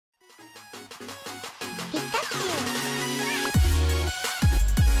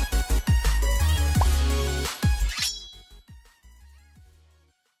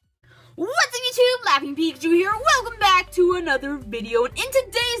another video, and in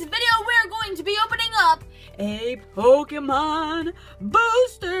today's video we're going to be opening up a Pokemon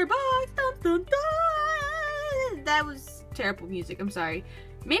booster box. Dun, dun, dun. That was terrible music, I'm sorry.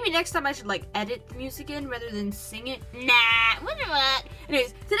 Maybe next time I should like edit the music in rather than sing it. Nah, what?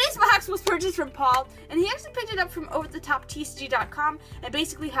 Anyways, today's box was purchased from Paul, and he actually picked it up from overthetoptcg.com, and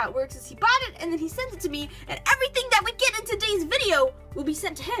basically how it works is he bought it and then he sent it to me, and everything that we get in today's video will be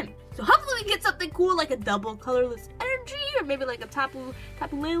sent to him. So hopefully we get something cool like a double colorless energy, or maybe like a Tapu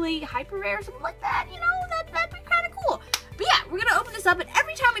Lele hyper rare or something like that, you know, that'd be kind of cool. But yeah, we're gonna open this up, and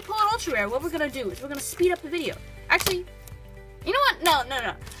every time we pull an ultra rare, what we're gonna do is we're gonna speed up the video. Actually, you know what? No.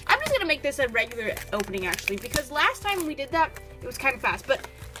 I'm just gonna make this a regular opening actually, because last time we did that, it was kind of fast. But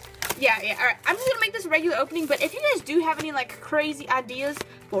yeah, alright. I'm just gonna make this a regular opening, but if you guys do have any like crazy ideas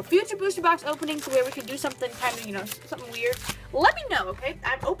for future booster box openings where we can do something kind of, you know, something weird, let me know, okay?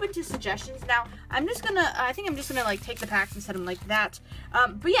 I'm open to suggestions. Now, I think I'm just gonna like take the packs and set them like that.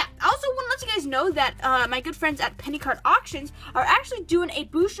 But yeah, I also want to let you guys know that my good friends at Penny Card Auctions are actually doing a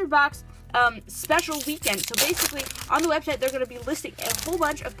booster box special weekend. So basically, on the website, they're going to be listing a whole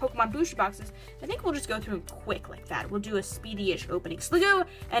bunch of Pokemon booster boxes. I think we'll just go through them quick like that. We'll do a speedy-ish opening. Sliggoo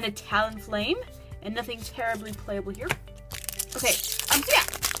and a Talonflame, and nothing terribly playable here. Okay, so yeah,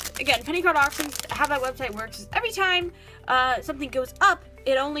 again, Penny Card Auctions, how that website works is every time something goes up,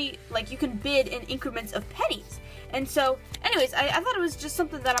 it only, like, you can bid in increments of pennies. And so, anyways, I thought it was just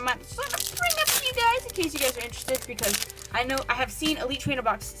something that I might sort of bring up to you guys in case you guys are interested, because I know I have seen Elite Trainer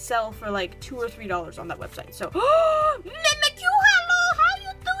Box sell for like $2 or $3 on that website. So, Mimikyu, hello! How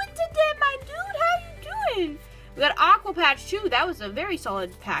you doing today, my dude? How you doing? We got Aqua Patch too. That was a very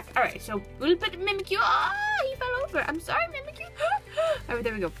solid pack. Alright, so we'll put Mimikyu. Oh, he fell over. I'm sorry, Mimikyu. Alright,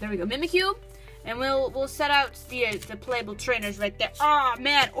 there we go. Mimikyu. And we'll set out the playable trainers right there. Oh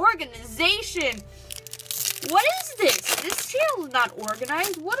man, organization! What is this? This channel is not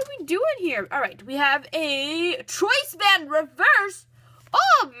organized. What are we doing here? Alright, we have a Choice Band Reverse.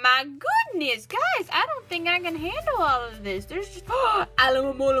 Oh my goodness, guys. I don't think I can handle all of this. There's just...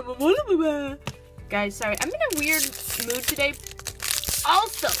 Guys, sorry. I'm in a weird mood today.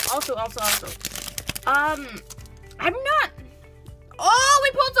 Also. I'm not... Oh, we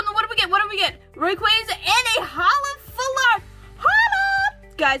pulled something. What do we get? Rayquaza and a Holofuller.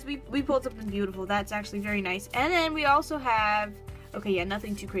 Guys, we pulled something beautiful. That's actually very nice. And then we also have... Okay, yeah,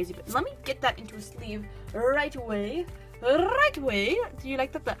 nothing too crazy. But let me get that into a sleeve right away. Do you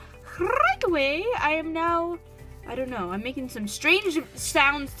like that? Right away. I am now... I don't know. I'm making some strange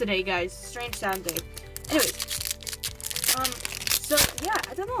sounds today, guys. Strange sound day. Anyways. So, yeah,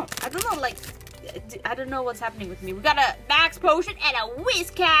 I don't know. Like, I don't know what's happening with me. We got a Max Potion and a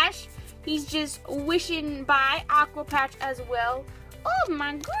Whiscash. He's just wishing by Aqua Patch as well. Oh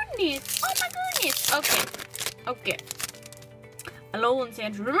my goodness. Okay. Alolan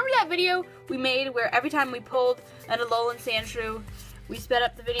Sandshrew. Remember that video we made where every time we pulled an Alolan Sandshrew, we sped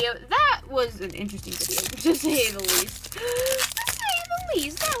up the video? That was an interesting video, to say the least.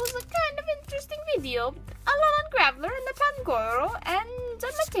 That was a kind of interesting video. Alolan Graveler and the Pangoro and the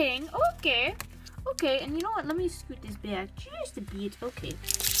Matang. Okay, and you know what? Let me scoot this back just a bit. Okay.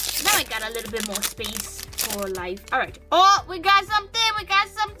 Now I got a little bit more space for life. Alright. Oh, we got something. We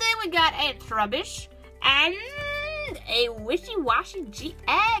got a Trubbish and a Wishy-Washy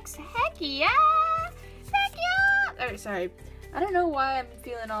GX. Heck yeah. Alright, sorry. I don't know why I'm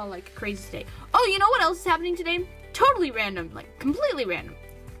feeling all like crazy today. Oh, you know what else is happening today? Totally random. Like completely random.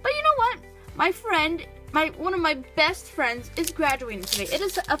 But you know what? My friend, one of my best friends is graduating today. It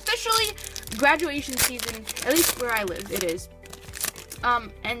is officially graduation season, at least where I live, it is.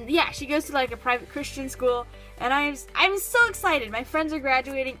 And yeah, she goes to like a private Christian school, and I'm so excited. My friends are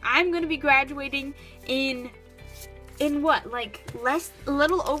graduating. I'm gonna be graduating in what, like a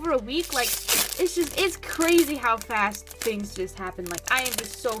little over a week. Like it's crazy how fast things just happen. Like I am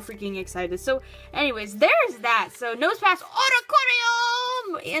just so freaking excited. So anyways, there's that. So Nosepass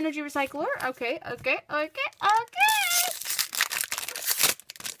Autocorium Energy Recycler. Okay.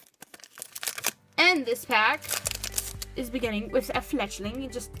 And this pack is beginning with a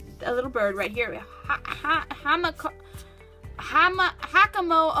fletchling, just a little bird right here. Hakamo.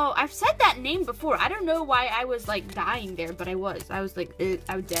 Oh, I've said that name before. I don't know why I was like dying there, but I was like, I was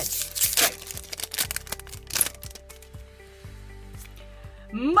dead. Okay.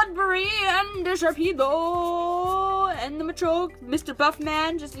 Mudbury and the Sharpedo and the Machoke. Mr.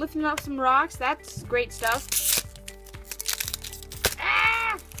 Buffman just lifting up some rocks. That's great stuff.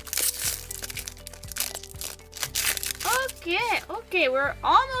 Okay, we're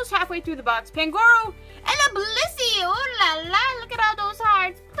almost halfway through the box. Pangoro and a Blissey. Oh la la, look at all those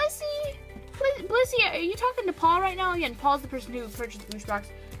hearts. Blissey. Blissey, are you talking to Paul right now? Again, Paul's the person who purchased the booster box.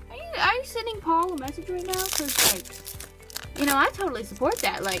 Are you sending Paul a message right now? Because, like, you know, I totally support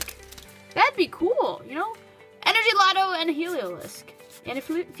that. Like, that'd be cool, you know? Energy Lotto and a Heliolisk. And a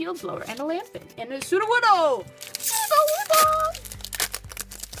field blower and a Lampin. And a Sudowoodo!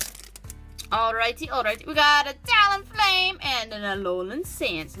 Alrighty. We got a Talonflame and an Alolan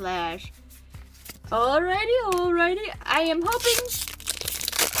Sandslash. Alrighty. I am hoping.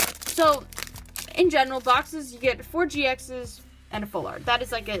 So, in general, boxes, you get 4 GXs and a full art. That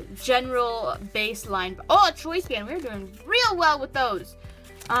is like a general baseline. Oh, a Choice Band. We're doing real well with those.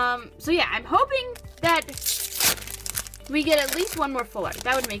 So yeah, I'm hoping that we get at least 1 more full art.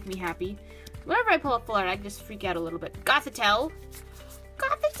 That would make me happy. Whenever I pull a full art, I just freak out a little bit. Gothitelle.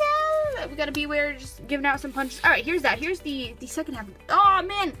 We gotta beware, just giving out some punches. Alright, here's that. Here's the second half. Oh,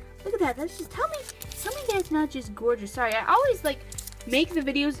 man. Look at that. That's just, tell me that's not just gorgeous. Sorry, I always, like, make the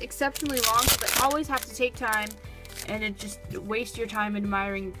videos exceptionally long, because I always have to take time, and it just waste your time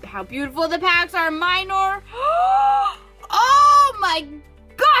admiring how beautiful the packs are. Minor. Oh, my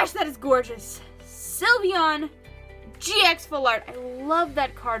gosh, that is gorgeous. Sylveon GX full art. I love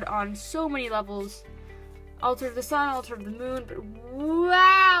that card on so many levels. Altar of the Sun, Altar of the Moon, but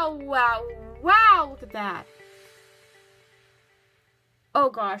wow, look at that.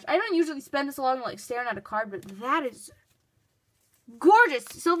 Oh gosh, I don't usually spend this long like staring at a card, but that is gorgeous.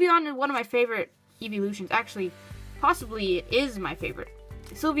 Sylveon is one of my favorite evolutions. Actually, possibly it is my favorite.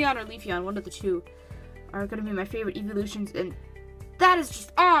 Sylveon or Leafeon, one of the two, are going to be my favorite evolutions, and that is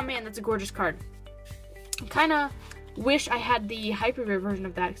just, oh man, that's a gorgeous card. I kind of wish I had the hyper rare version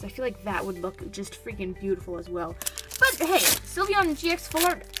of that, because I feel like that would look just freaking beautiful as well. But hey, Sylveon GX full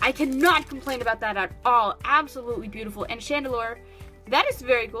art, I cannot complain about that at all. Absolutely beautiful. And Chandelure, that is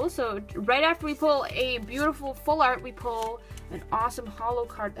very cool. So right after we pull a beautiful full art, we pull an awesome holo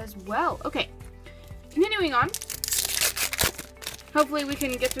card as well. Okay, continuing on. Hopefully we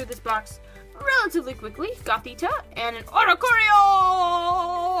can get through this box relatively quickly. Gothita and an Oricorio!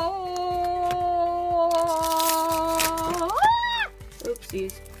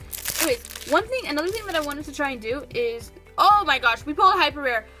 Oopsies. Anyways, another thing that I wanted to try and do is, oh my gosh, we pulled a hyper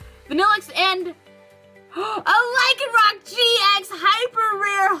rare. Vanillix and a Lycanroc GX hyper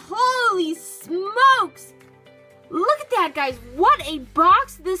rare. Holy smokes! Look at that, guys. What a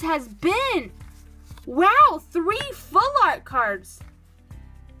box this has been. Wow, 3 full art cards.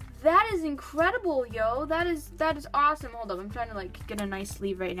 That is incredible, yo. That is awesome. Hold up, I'm trying to like get a nice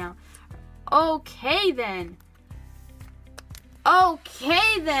sleeve right now. Okay then. Holy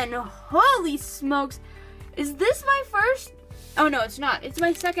smokes. Is this my first? Oh no, it's not. It's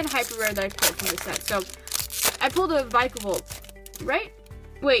my second hyper rare that I pulled from this set. So I pulled a Vikavolt, right?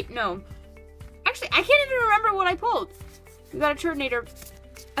 Wait, no. Actually, I can't even remember what I pulled. We got a Turtonator.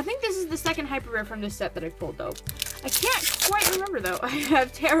 I think this is the second hyper rare from this set that I pulled though. I can't quite remember though. I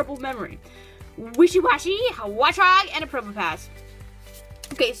have terrible memory. Wishy-washy, Watchog, and a Probopass.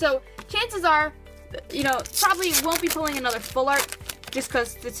 Okay, so chances are, you know, probably won't be pulling another full art, just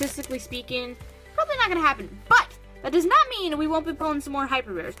because statistically speaking, probably not gonna happen. But that does not mean we won't be pulling some more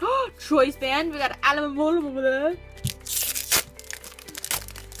hyper rares. Choice Band, we got Alamomola,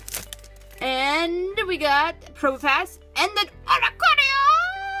 and we got Probopass, and then Oricorio.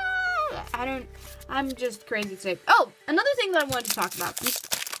 I'm just crazy today. Oh, another thing that I wanted to talk about.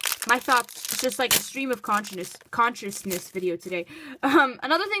 My thoughts, just like a stream of consciousness video today.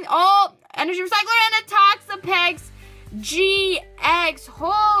 Another thing, oh, Energy Recycler and a Toxapex GX.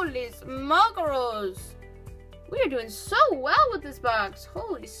 Holy smokeros. We are doing so well with this box.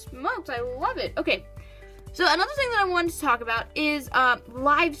 Holy smokes, I love it. Okay, so another thing that I wanted to talk about is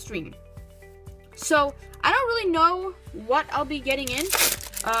live stream. So, I don't really know what I'll be getting in.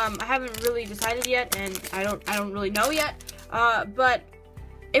 I haven't really decided yet, and I don't really know yet. But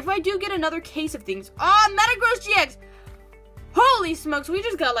if I do get another case of things, Metagross GX. Holy smokes, we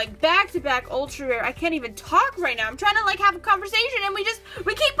just got like back-to-back ultra rare. I can't even talk right now. I'm trying to like have a conversation, and we keep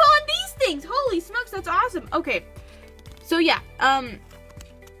pulling these things. Holy smokes, that's awesome. Okay, so yeah,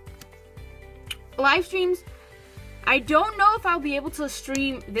 live streams. I don't know if I'll be able to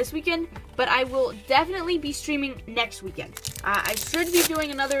stream this weekend, but I will definitely be streaming next weekend. I should be doing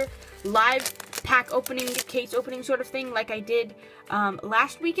another live pack opening, case opening sort of thing like I did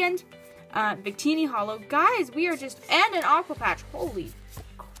last weekend. Victini Holo. Guys, we are just, and an Aqua Patch. Holy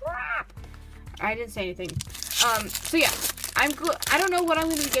crap. I didn't say anything. So yeah, I don't know what I'm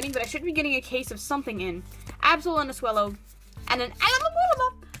going to be getting, but I should be getting a case of something in. Absol and a Swellow, and an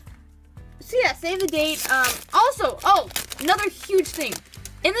Alamamulama. So yeah, save the date. Also, another huge thing.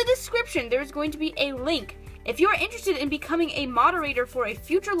 In the description, there's going to be a link if you're interested in becoming a moderator for a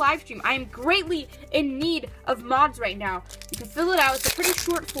future live stream, I am greatly in need of mods right now. You can fill it out. It's a pretty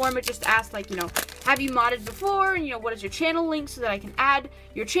short form. It just asks, like, you know, have you modded before? And, you know, what is your channel link so that I can add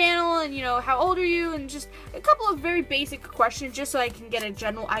your channel? And, you know, how old are you? And just a couple of very basic questions just so I can get a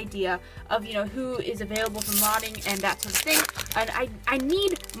general idea of, you know, who is available for modding and that sort of thing. And I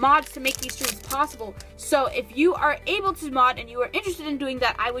need mods to make these streams possible. So if you are able to mod and you are interested in doing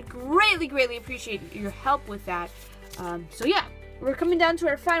that, I would greatly, greatly appreciate your help with that. So yeah, we're coming down to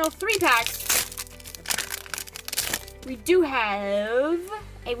our final 3 packs. We do have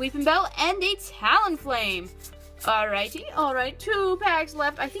a Weeping Bell and a Talonflame. Alrighty, alright, 2 packs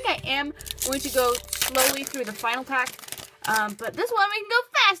left. I think I am going to go slowly through the final pack. But this one we can go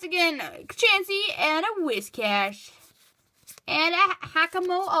fast again. Chansey and a Whiscash. And a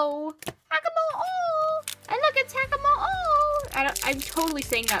Hakamo-O. Hakamo-O! And look, it's Hakamo-O! I'm totally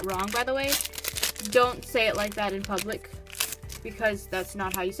saying that wrong, by the way. Don't say it like that in public, because that's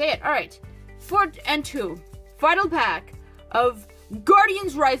not how you say it. Alright, 4 and 2. Final pack of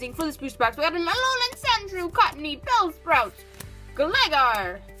Guardians Rising for this booster box. We got an Alolan Sandshrew, Cottony, Bellsprout,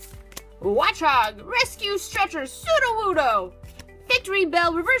 Gligar, Watchog, Rescue Stretcher, Sudowoodo, Victory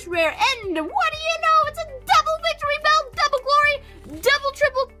Bell, Reverse Rare, and what do you know? It's a double Victory Bell, double Glory, double,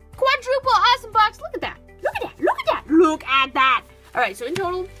 triple, quadruple awesome box. Look at that. Look at that. Look at that. Look at that. Alright, so in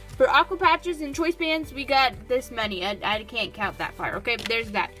total, for Aqua Patches and Choice Bands, we got this many. I can't count that far. Okay,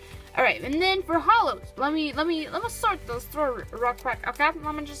 there's that. Alright, and then for Hollows, let me sort those through real quick. Okay,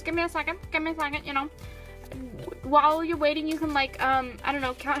 just give me a second, you know. While you're waiting, you can, like, I don't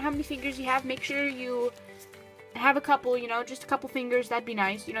know, count how many fingers you have. Make sure you have a couple, you know, just a couple fingers. That'd be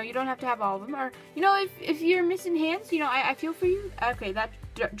nice. You know, you don't have to have all of them. Or, you know, if you're missing hands, you know, I feel for you. Okay, that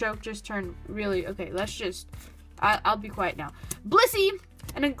joke just turned really, okay, let's just, I'll be quiet now. Blissey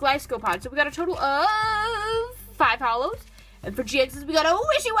and a Gliscopod. So we got a total of 5 Hollows. And for GXs, we got a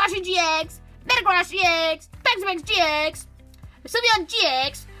Wishy-Washy GX, Metagross GX, Baxabax GX, Sylveon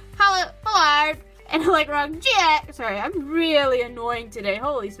GX, Ballard, and Electrog GX. Sorry, I'm really annoying today.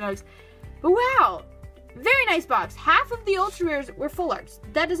 Holy smokes. But wow, very nice box. Half of the Ultra Rares were full arts.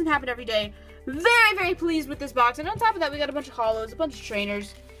 That doesn't happen every day. Very, very pleased with this box. And on top of that, we got a bunch of Hollows, a bunch of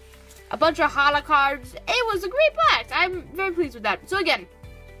Trainers, a bunch of Holo cards. It was a great box. I'm very pleased with that. So again,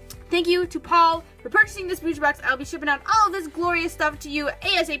 thank you to Paul for purchasing this booster box. I'll be shipping out all of this glorious stuff to you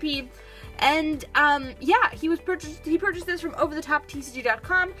ASAP. And yeah, he purchased this from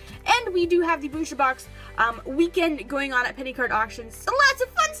overthetoptcg.com, and we do have the booster box weekend going on at Penny Card Auctions. So lots of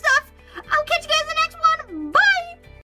fun stuff. I'll catch you guys in the next one. Bye.